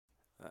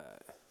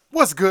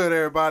What's good,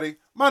 everybody?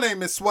 My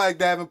name is Swag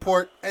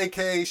Davenport,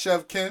 a.k.a.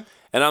 Chef Ken.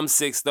 And I'm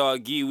Six Star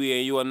Giwi,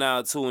 and you are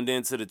now tuned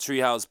into the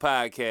Treehouse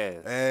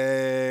Podcast.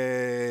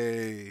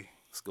 Hey.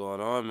 What's going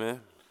on,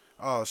 man?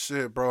 Oh,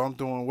 shit, bro. I'm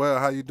doing well.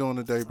 How you doing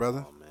today,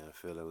 brother? Oh, man,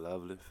 feeling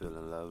lovely.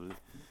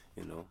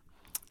 You know,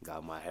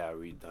 got my hair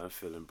redone,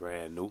 feeling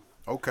brand new.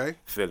 Okay.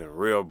 Feeling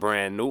real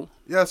brand new.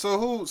 Yeah, so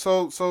who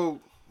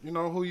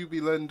you be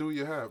letting do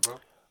your hair,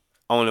 bro?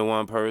 Only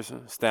one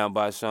person, Stamp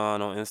by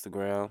Sean on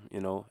Instagram,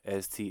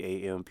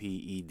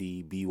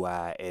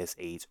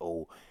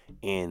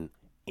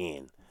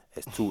 StampedByShonN.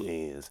 That's 2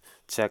 N's.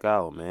 Check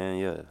out, man.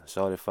 Yeah,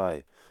 shorty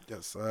fight.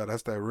 Yes, sir.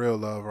 That's that real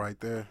love right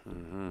there.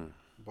 Mm-hmm.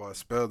 Boy, I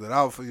spelled it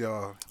out for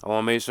y'all. I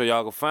want to make sure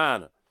y'all can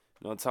find her.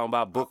 You know what I'm talking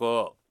about? Book her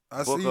up.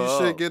 I Book see her you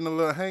up. shit getting a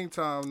little hang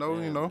time, though,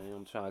 Man, you know. Man,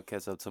 I'm trying to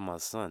catch up to my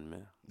son,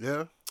 man.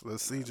 Yeah, little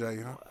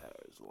CJ, huh?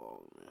 It's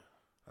long, man.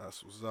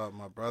 That's what's up,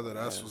 my brother.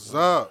 That's what's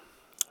up.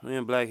 We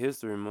in Black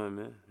History Month,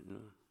 man.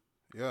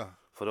 Yeah.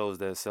 For those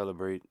that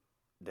celebrate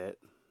that,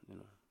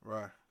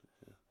 Right.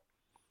 Yeah.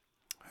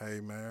 Hey,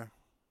 man.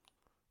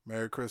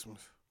 Merry Christmas.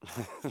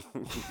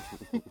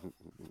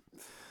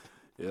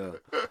 Yeah.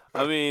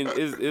 I mean,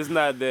 it's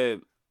not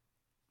that,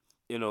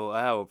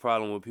 I have a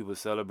problem with people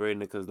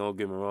celebrating it, because don't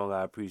get me wrong,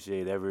 I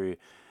appreciate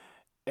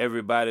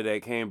everybody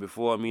that came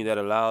before me that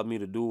allowed me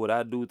to do what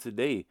I do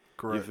today.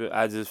 Correct.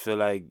 I just feel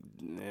like,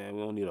 we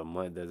don't need a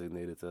month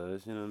designated to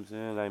us. You know what I'm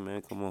saying? Like,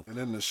 man, come on. And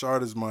then the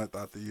shortest month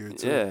out the year,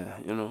 too. Yeah,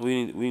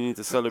 we need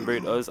to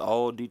celebrate us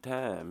all the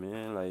time,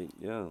 man. Like,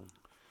 yeah.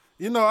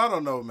 I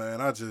don't know, man.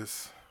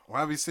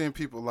 When I be seeing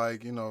people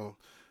like,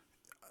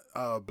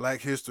 Black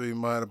History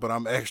Month, but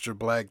I'm extra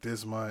black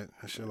this month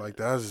and shit like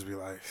that, I just be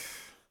like,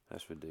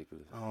 that's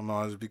ridiculous. I don't know.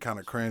 I just be kind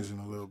of cringing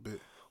a little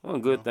bit.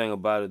 One good thing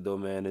about it, though,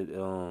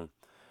 man,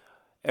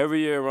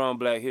 every year around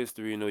Black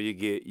History,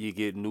 you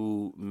get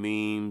new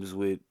memes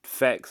with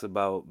facts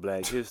about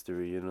Black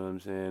history. You know what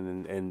I'm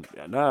saying? And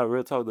nah,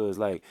 real talk though, it's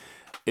like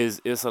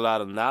it's a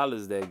lot of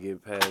knowledge that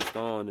get passed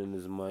on in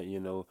this month.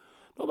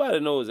 Nobody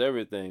knows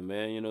everything,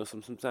 man.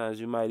 Sometimes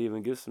you might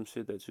even get some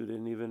shit that you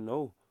didn't even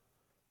know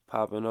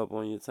popping up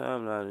on your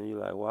timeline, and you're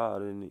like, wow,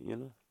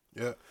 didn't.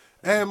 Yeah,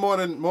 and more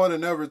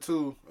than ever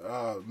too,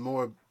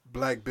 more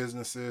black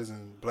businesses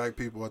and black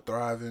people are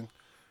thriving.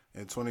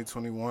 In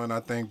 2021,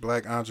 I think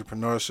black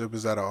entrepreneurship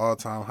is at an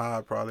all-time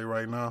high probably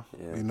right now.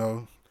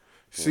 Yeah.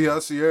 I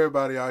see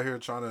everybody out here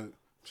trying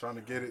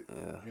to get it.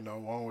 Yeah.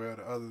 One way or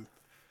the other.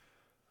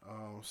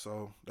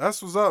 So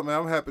that's what's up,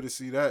 man. I'm happy to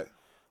see that.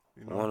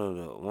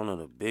 One of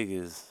the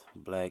biggest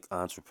black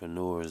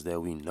entrepreneurs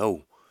that we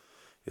know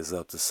is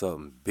up to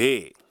something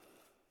big.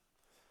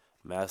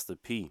 Master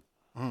P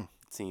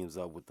teams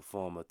up with the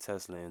former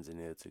Tesla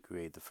engineer to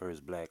create the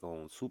first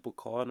black-owned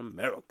supercar in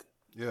America.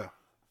 Yeah.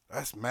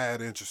 That's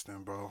mad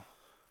interesting, bro.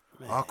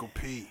 Man. Uncle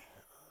P.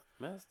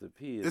 Master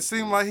P. It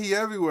seemed like he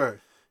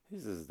everywhere.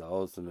 He's just the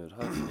ultimate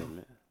hustler,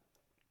 man.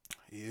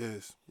 He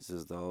is. He's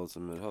just the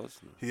ultimate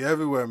hustler. He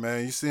everywhere,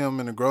 man. You see him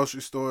in the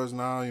grocery stores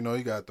now. He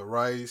got the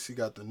rice. He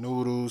got the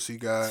noodles. He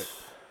got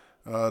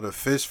the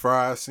fish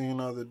fry I seen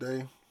the other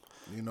day.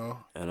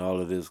 And all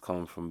of this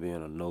comes from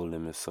being a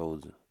no-limit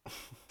soldier.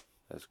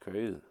 That's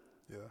crazy.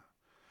 Yeah.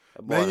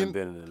 That boy done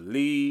been in the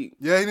league.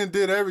 Yeah, he done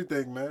did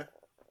everything, man.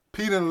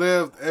 P done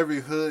lived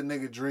every hood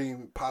nigga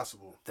dream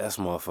possible. That's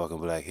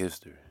motherfucking Black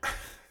history.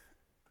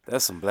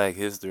 That's some Black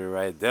history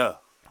right there.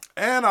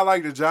 And I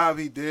like the job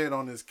he did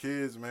on his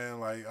kids, man.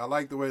 Like, I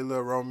like the way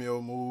Lil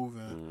Romeo move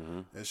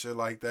and shit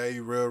like that. He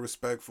real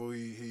respectful.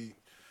 He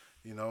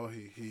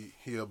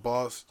a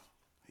boss.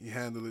 He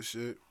handle his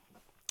shit.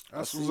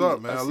 That's what's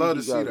up, man. I love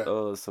to see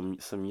that.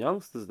 Some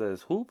youngsters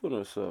that's hooping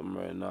or something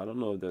right now. I don't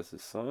know if that's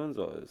his sons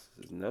or his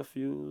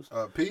nephews.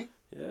 P?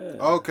 Yeah.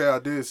 Okay, I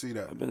did see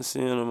that. I've been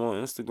seeing him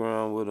on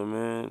Instagram with him,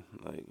 man.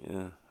 Like,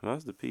 yeah,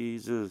 Master P,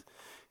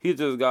 he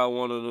just got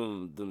one of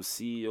them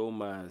CEO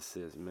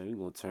mindsets, man. We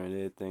gonna turn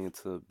everything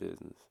into a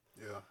business.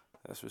 Yeah.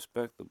 That's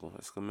respectable.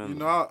 That's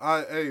commendable.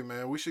 Hey,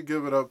 man, we should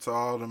give it up to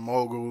all the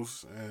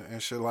moguls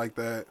and shit like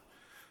that.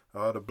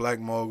 The black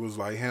moguls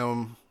like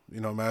him,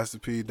 Master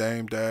P,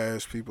 Dame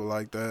Dash, people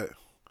like that.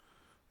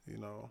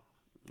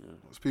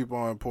 Those people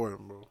are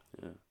important, bro.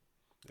 Yeah.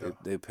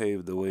 They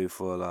paved the way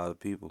for a lot of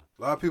people.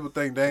 A lot of people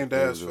think Dame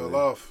Dash fell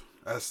off.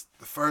 That's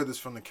the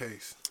furthest from the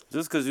case.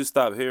 Just because you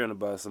stop hearing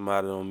about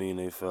somebody don't mean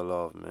they fell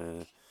off,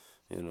 man.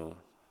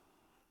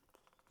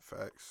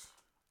 Facts.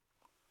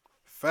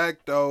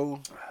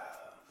 Facto.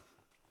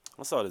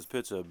 I saw this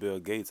picture of Bill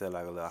Gates at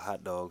like a little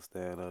hot dog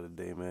stand the other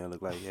day, man.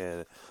 Looked like he had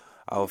an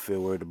outfit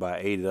worth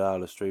about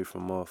 $80 straight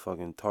from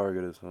motherfucking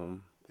Target or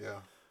something.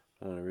 Yeah.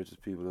 One of the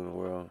richest people in the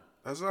world.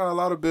 That's how a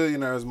lot of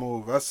billionaires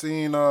move. I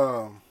seen,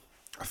 I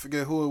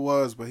forget who it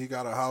was, but he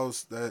got a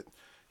house that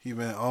he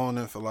been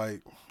owning for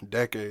like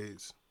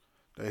decades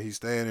that he's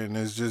staying in.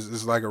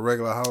 It's like a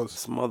regular house.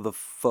 It's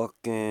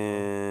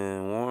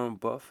motherfucking Warren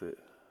Buffett.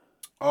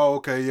 Oh,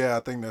 okay, yeah,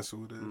 I think that's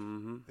who it is.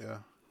 Mm-hmm. Yeah.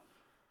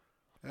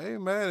 Hey,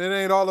 man, it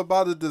ain't all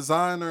about the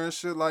designer and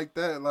shit like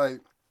that.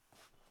 Like,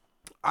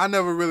 I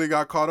never really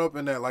got caught up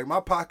in that. Like, my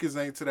pockets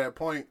ain't to that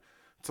point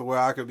to where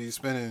I could be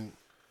spending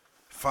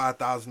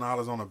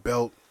 $5,000 on a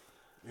belt.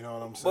 You know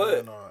what I'm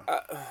saying?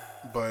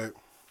 But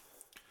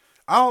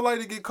I don't like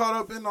to get caught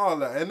up in all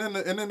that. And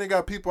then they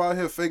got people out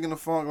here faking the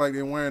funk like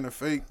they wearing the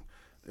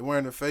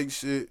fake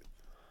shit.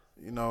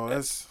 You know,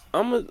 that's.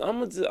 I'm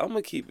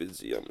gonna keep it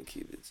G.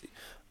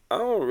 I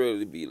don't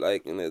really be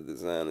liking that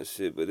designer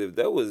shit, but if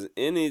there was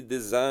any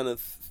designer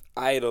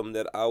item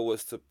that I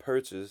was to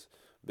purchase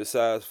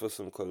besides for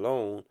some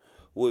cologne,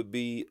 would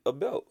be a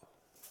belt.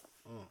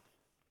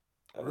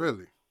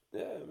 Really?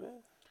 Yeah,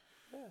 man.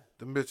 Yeah.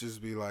 Them bitches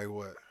be like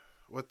what?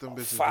 What them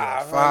bitches be $500.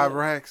 like? 5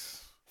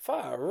 racks?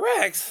 5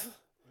 racks?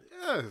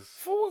 Yes.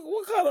 For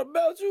what kind of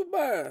belt you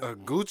buying? A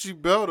Gucci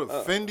belt, a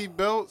Fendi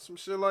belt, some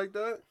shit like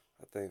that?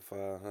 I think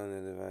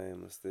 500 if I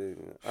ain't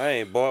mistaken. I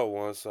ain't bought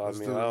one, so Let's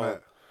I do mean, the I math.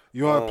 don't.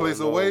 You want to place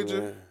a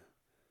wager? Man.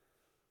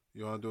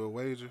 You want to do a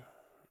wager?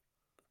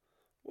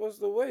 What's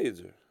the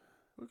wager?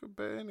 We could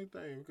bet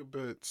anything. We could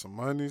bet some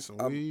money, some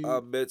weed.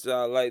 I bet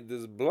y'all like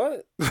this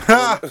blunt.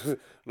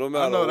 No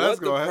matter I know that's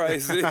what the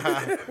price is.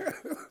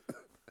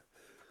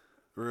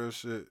 Real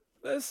shit.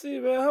 Let's see,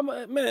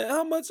 man.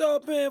 How much y'all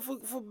paying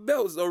for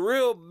belts? A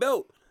real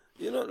belt.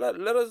 You know,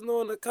 let us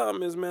know in the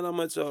comments, man, how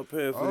much y'all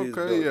paying for these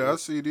belts. Okay, yeah, I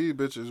see these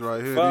bitches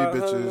right here.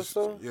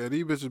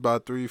 These bitches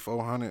about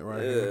 $300-$400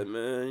 right here. Yeah,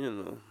 man, you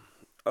know.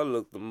 I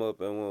looked them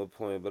up at one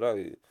point, but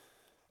I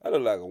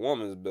look like a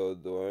woman's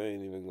belt, though. I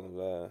ain't even gonna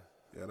lie.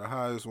 Yeah, the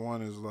highest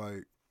one is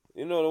like.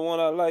 You know the one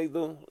I like,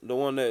 though? The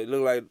one that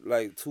look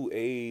like 2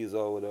 A's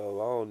or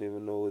whatever. I don't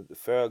even know what the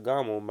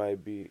Ferragamo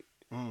might be.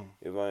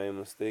 If I ain't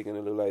mistaken,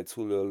 it look like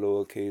 2 little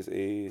lowercase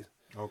A's.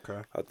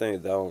 Okay. I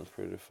think that one's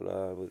pretty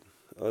fly, but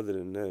other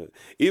than that,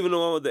 even the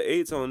one with the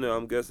 8s on there,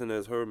 I'm guessing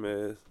that's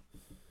Hermes.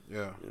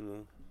 Yeah. You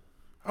know.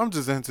 I'm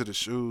just into the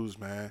shoes,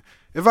 man.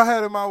 If I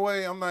had it my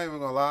way, I'm not even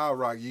gonna lie, I'll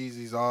rock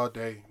Yeezys all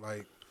day.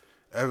 Like,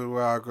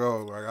 everywhere I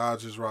go, like, I'll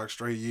just rock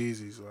straight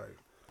Yeezys, like,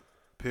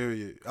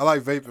 period. I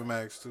like Vapor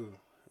Max, too.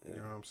 You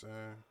know what I'm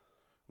saying?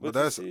 But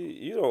that's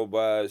you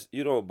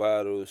don't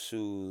buy those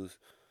shoes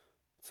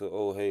to,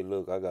 oh, hey,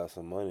 look, I got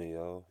some money,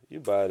 y'all.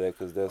 You buy that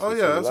because that's what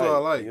that's what I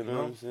like. You know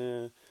what I'm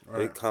saying? Right.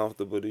 They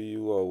comfortable to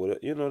you or whatever.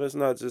 You know, that's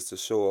not just to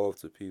show off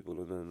to people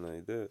or nothing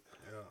like that.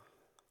 Yeah.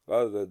 A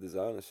lot of that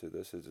designer shit,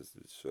 that shit just to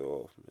show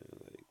off, man.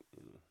 Like,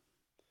 you know.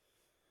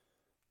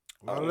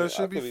 A lot of that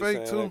shit be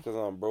fake, too. Because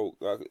I'm broke.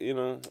 You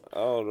know, I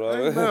don't know.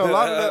 Hey, man,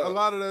 a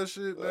lot of that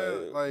shit,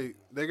 man, like,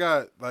 they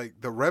got, like,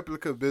 the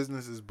replica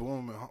business is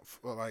booming,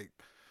 like,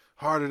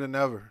 harder than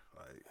ever.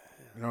 Like,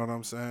 you know what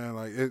I'm saying?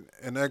 Like,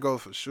 and that go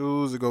for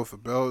shoes, it go for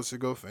belts, it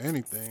go for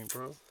anything,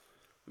 bro.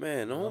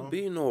 Man, don't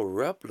be no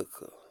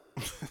replica.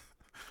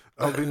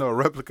 Don't be no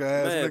replica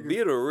ass man, nigga.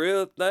 Be the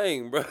real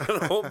thing, bro.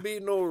 Don't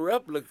be no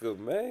replica,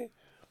 man.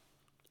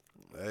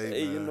 Hey,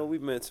 man. You know, we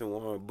mentioned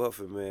Warren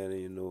Buffett, man, and,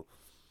 you know,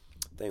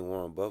 I think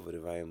Warren Buffett,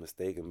 if I ain't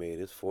mistaken, made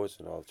his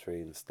fortune off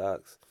trading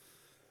stocks.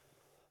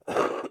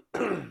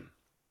 Okay.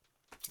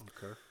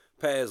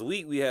 Past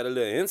week, we had a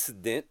little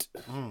incident.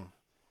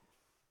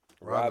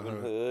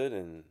 Robinhood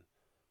and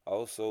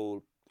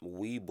also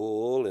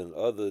Webull and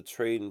other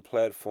trading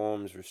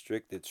platforms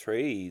restricted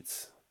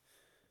trades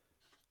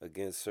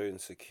against certain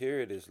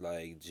securities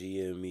like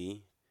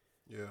GME,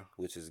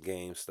 which is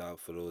GameStop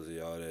for those of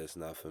y'all that's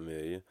not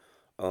familiar,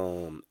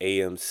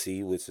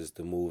 AMC, which is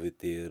the movie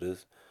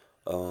theaters,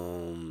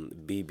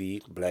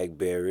 BB,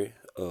 BlackBerry,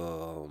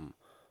 who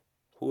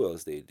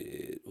else they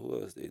did?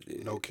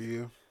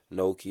 Nokia.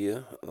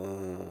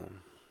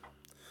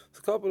 It's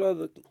a couple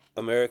other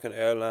American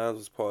Airlines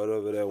was part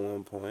of it at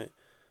one point.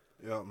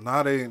 Yeah,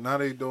 now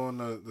they doing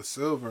the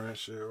silver and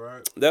shit,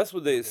 right? That's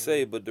what they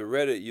say, but the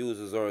Reddit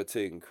users aren't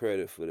taking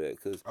credit for that.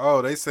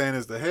 They saying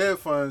it's the hedge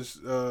funds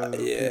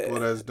people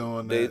that's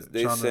doing that.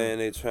 They saying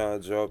they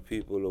trying to draw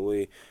people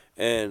away.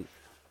 And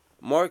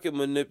market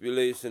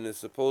manipulation is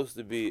supposed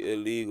to be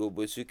illegal,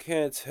 but you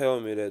can't tell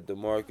me that the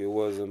market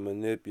wasn't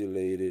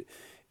manipulated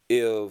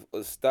if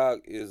a stock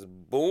is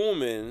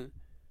booming,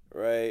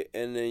 right,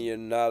 and then you're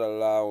not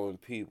allowing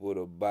people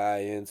to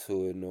buy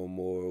into it no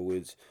more,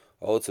 which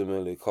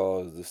ultimately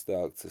caused the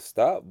stock to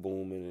stop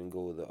booming and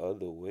go the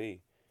other way.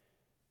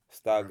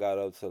 Stock got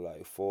up to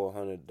like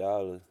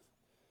 $400,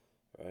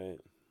 right?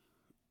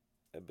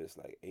 That bitch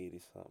like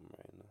 80-something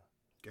right now.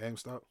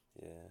 GameStop?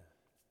 Yeah.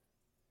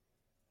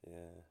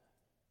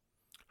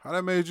 How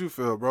that made you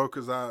feel, bro?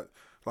 Because I'm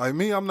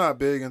not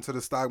big into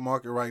the stock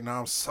market right now.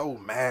 I'm so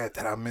mad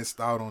that I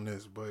missed out on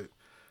this. But,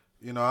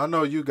 you know, I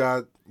know you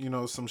got, you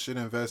know, some shit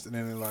invested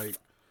in it. Like,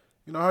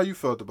 you know, how you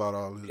felt about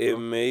all this, bro? It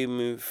made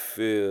me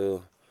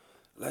feel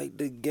like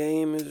the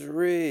game is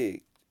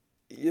rigged.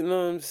 You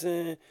know what I'm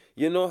saying?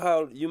 You know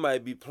how you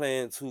might be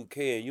playing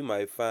 2K and you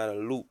might find a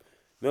loop.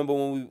 Remember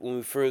when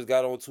we first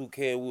got on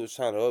 2K and we was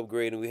trying to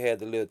upgrade and we had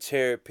the little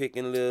cherry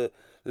picking little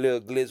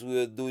glitch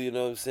we'll do, you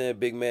know what I'm saying?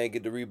 Big man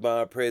get the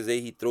rebound, press A,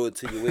 he throw it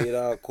to you way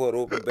down, court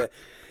open back.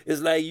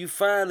 It's like you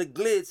find a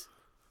glitch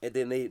and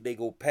then they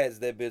go patch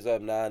that bitch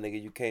up. Nah,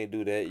 nigga, you can't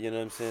do that. You know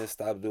what I'm saying?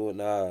 Stop doing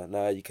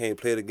Nah, you can't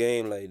play the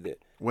game like that.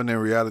 When in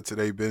reality,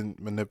 they been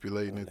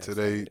manipulating it to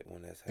their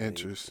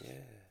interest. Yeah.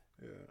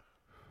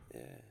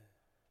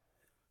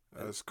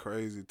 That's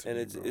crazy to and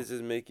me, it bro. it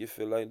just make you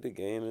feel like the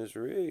game is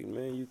rigged,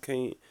 man. You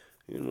can't,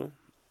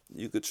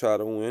 you could try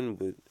to win,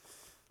 but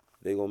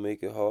they gonna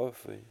make it hard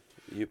for you.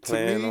 You're To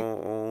playing me,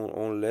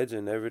 on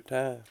legend every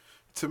time.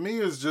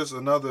 it's just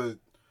another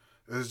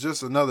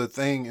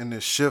thing in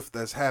this shift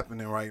that's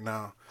happening right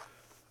now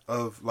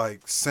of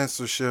like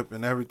censorship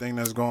and everything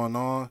that's going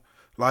on.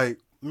 Like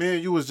me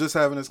and you was just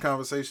having this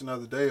conversation the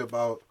other day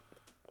about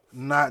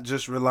not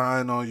just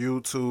relying on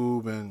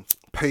YouTube and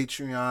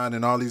Patreon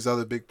and all these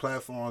other big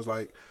platforms.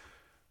 Like,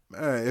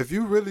 man, if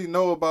you really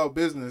know about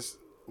business,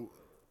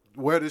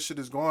 where this shit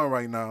is going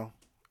right now,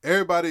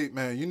 everybody,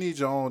 man, you need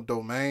your own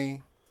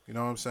domain. You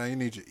know what I'm saying? You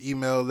need your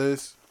email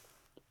list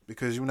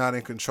because you're not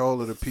in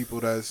control of the people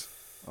that's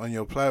on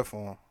your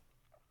platform.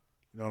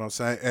 You know what I'm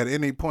saying? At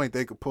any point,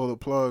 they could pull the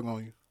plug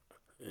on you.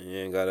 And you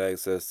ain't got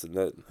access to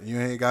nothing. You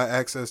ain't got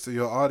access to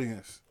your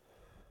audience.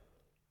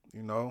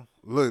 You know?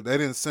 Look, they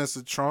didn't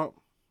censor Trump.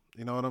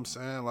 You know what I'm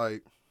saying?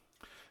 Like,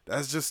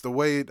 that's just the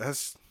way,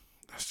 that's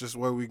just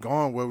where we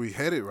going, where we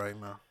headed right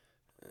now.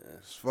 Yeah.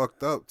 It's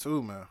fucked up,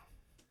 too, man.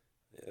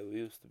 Yeah, we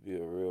used to be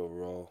a real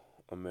raw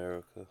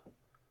America.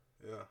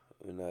 Yeah.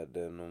 We're not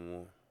there no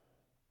more.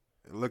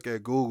 Look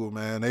at Google,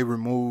 man. They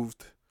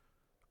removed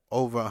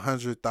over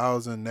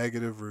 100,000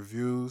 negative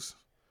reviews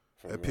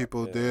that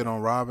people did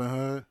on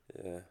Robinhood.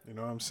 Yeah. You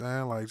know what I'm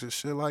saying? Like, just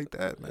shit like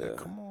that, man. Yeah.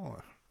 Come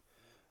on.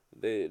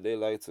 They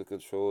like to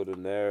control the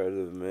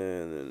narrative,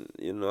 man,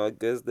 and I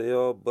guess they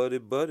all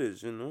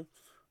buddies, And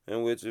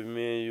which if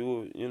me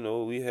and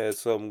you, we had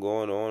something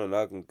going on and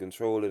I can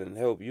control it and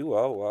help you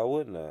out, why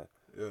wouldn't I?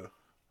 Yeah.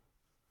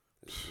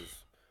 It's just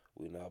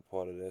we not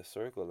part of that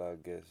circle, I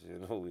guess,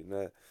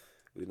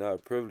 we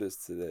not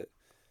privileged to that,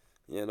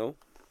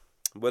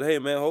 But hey,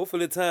 man,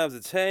 hopefully times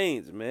have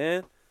changed,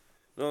 man. You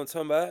know what I'm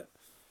talking about?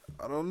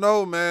 I don't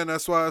know, man.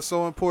 That's why it's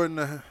so important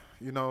to,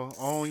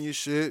 own your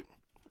shit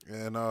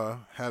and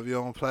have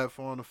your own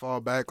platform to fall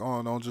back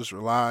on. Don't just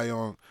rely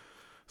on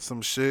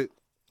some shit.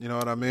 You know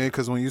what I mean?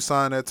 Because when you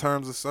sign that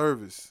terms of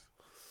service,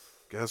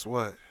 guess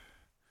what?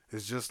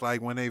 It's just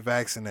like when they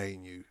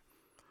vaccinating you.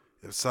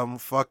 If some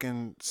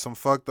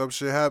fucked up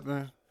shit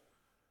happen,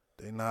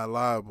 they not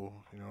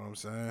liable. You know what I'm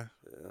saying?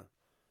 Yeah.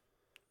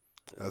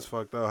 That's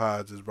fucked up how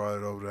I just brought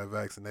it over that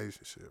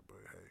vaccination shit, but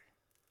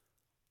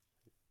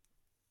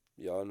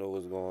hey. Y'all know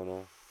what's going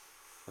on.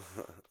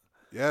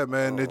 Yeah,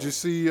 man. Did you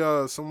see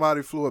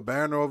somebody flew a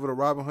banner over the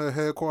Robinhood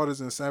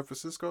headquarters in San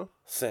Francisco?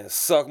 Saying,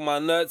 suck my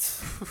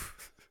nuts.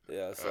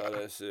 Yeah, I saw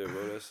that shit,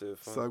 bro. That shit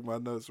funny. Suck my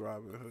nuts,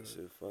 Robinhood. That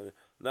shit funny.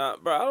 Nah,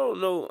 bro, I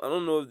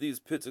don't know if these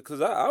pictures,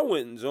 because I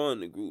went and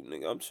joined the group,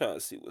 nigga. I'm trying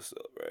to see what's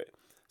up, right?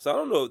 So I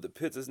don't know if the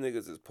pictures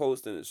niggas is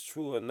posting is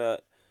true or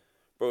not.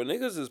 Bro,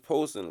 niggas is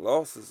posting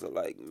losses of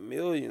like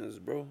millions,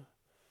 bro.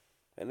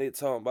 And they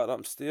talking about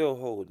I'm still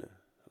holding.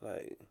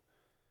 Like,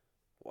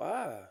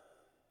 why?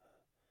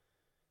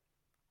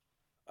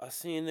 I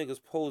seen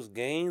niggas post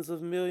gains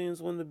of millions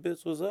when the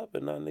bitch was up,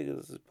 and now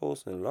niggas is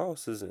posting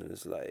losses, and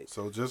it's like...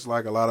 So just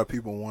like a lot of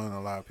people won,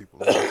 a lot of people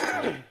lost.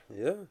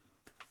 Yeah.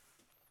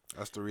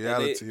 That's the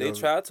reality of it. They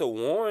tried to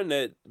warn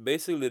that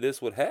basically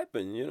this would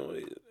happen,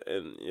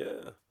 and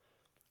yeah.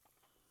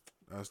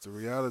 That's the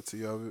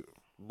reality of it.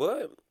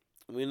 But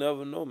we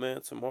never know,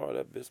 man. Tomorrow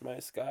that bitch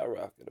might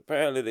skyrocket.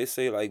 Apparently they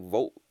say like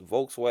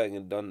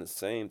Volkswagen done the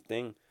same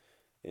thing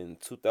in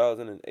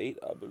 2008,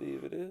 I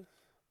believe it is.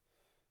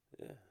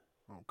 Yeah.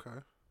 Okay.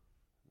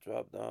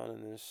 Dropped down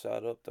and then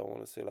shot up to, I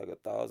want to say like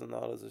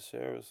 $1,000 a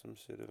share or some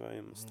shit if I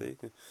ain't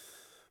mistaken.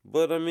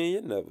 But I mean,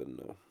 you never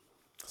know.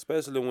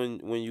 Especially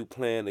when you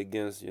playing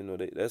against,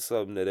 that's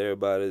something that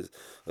everybody's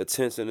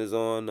attention is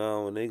on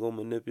now, and they gonna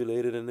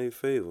manipulate it in their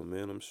favor,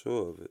 man. I'm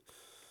sure of it.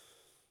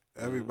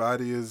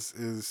 Everybody is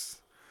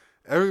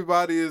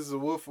the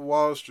Wolf of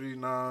Wall Street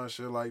now and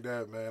shit like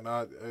that, man.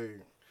 I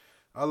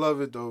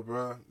love it though,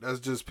 bro. That's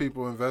just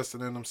people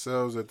investing in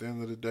themselves at the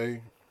end of the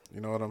day.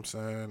 You know what I'm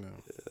saying?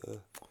 And yeah.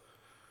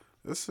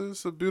 This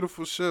is a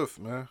beautiful shift,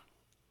 man.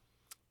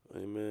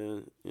 Hey,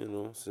 man,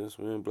 since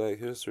we're in Black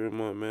History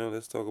Month, man,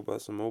 let's talk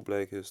about some more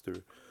Black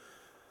history.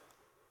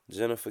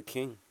 Jennifer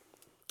King,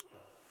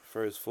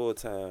 first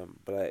full-time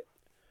Black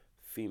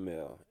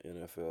female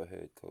NFL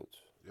head coach.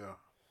 Yeah,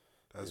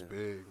 that's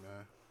big,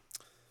 man.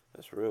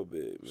 That's real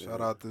big, man.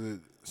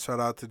 Shout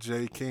out to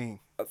Jay King.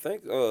 I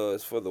think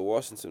it's for the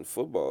Washington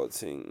football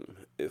team,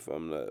 if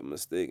I'm not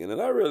mistaken.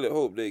 And I really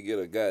hope they get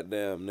a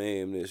goddamn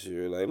name this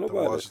year. Like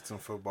nobody. The Washington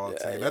football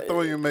team. That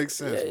don't even make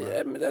sense, man.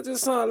 I mean, that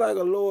just sounds like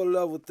a lower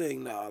level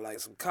thing now, like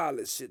some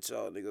college shit.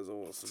 Y'all niggas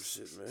on some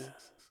shit, man.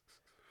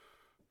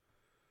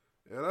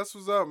 Yeah, that's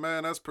what's up,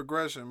 man. That's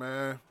progression,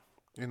 man.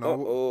 Seems like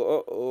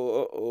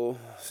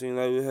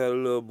we had a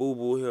little boo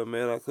boo here,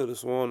 man. I could have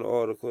sworn the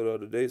article the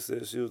other day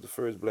said she was the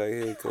first Black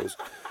head coach,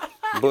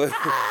 but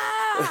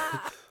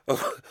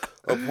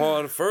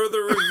upon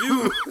further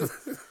review,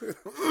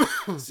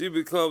 she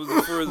becomes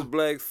the first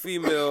Black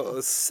female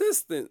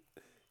assistant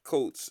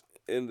coach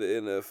in the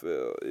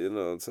NFL. You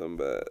know what I'm talking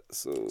about?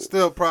 So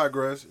still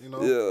progress,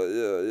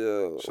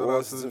 Yeah.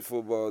 Washington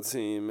football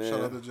team, man.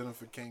 Shout out to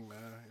Jennifer King,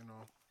 man.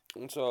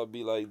 I'm trying to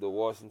be like the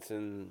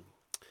Washington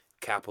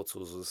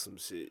capitals or some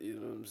shit. You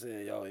know what I'm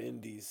saying? Y'all in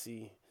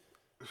DC,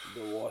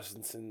 the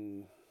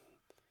Washington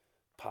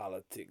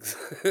politics.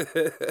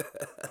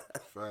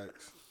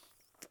 Facts.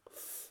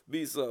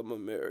 Be something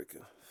America.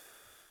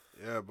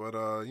 Yeah,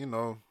 but you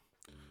know,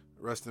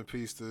 rest in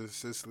peace to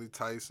Cicely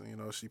Tyson. You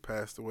know, she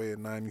passed away at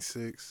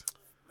 96.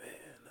 Man,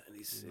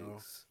 96. You know.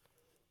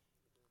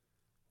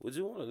 Would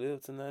you want to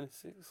live to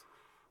 96?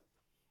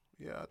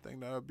 Yeah, I think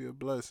that would be a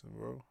blessing,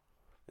 bro.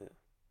 Yeah.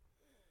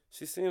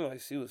 She seemed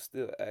like she was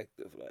still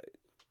active, like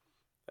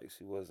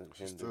she wasn't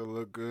She hindered. still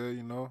look good,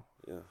 you know.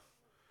 Yeah.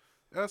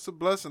 That's a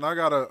blessing. I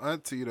got an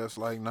auntie that's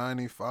like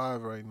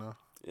 95 right now.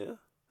 Yeah.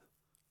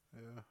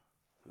 Yeah.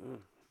 Mm.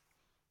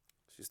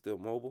 She's still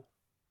mobile.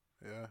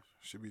 Yeah,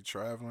 she be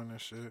traveling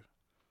and shit.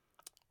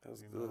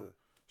 That's good. Know.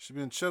 She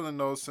been chilling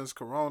though since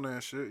Corona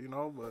and shit, you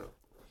know, but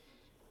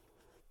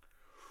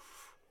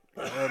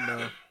yeah,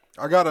 man.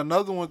 I got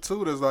another one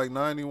too that's like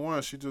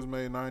 91. She just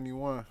made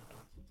 91.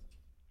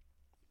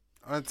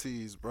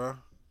 Aunties, bro.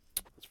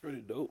 That's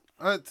pretty dope.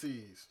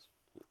 Aunties.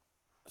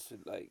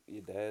 Shit like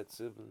your dad's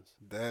siblings.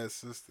 Dad's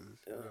sisters.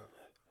 Yeah.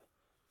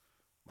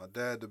 My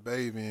dad the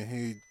baby and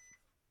he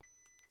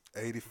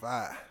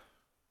 85.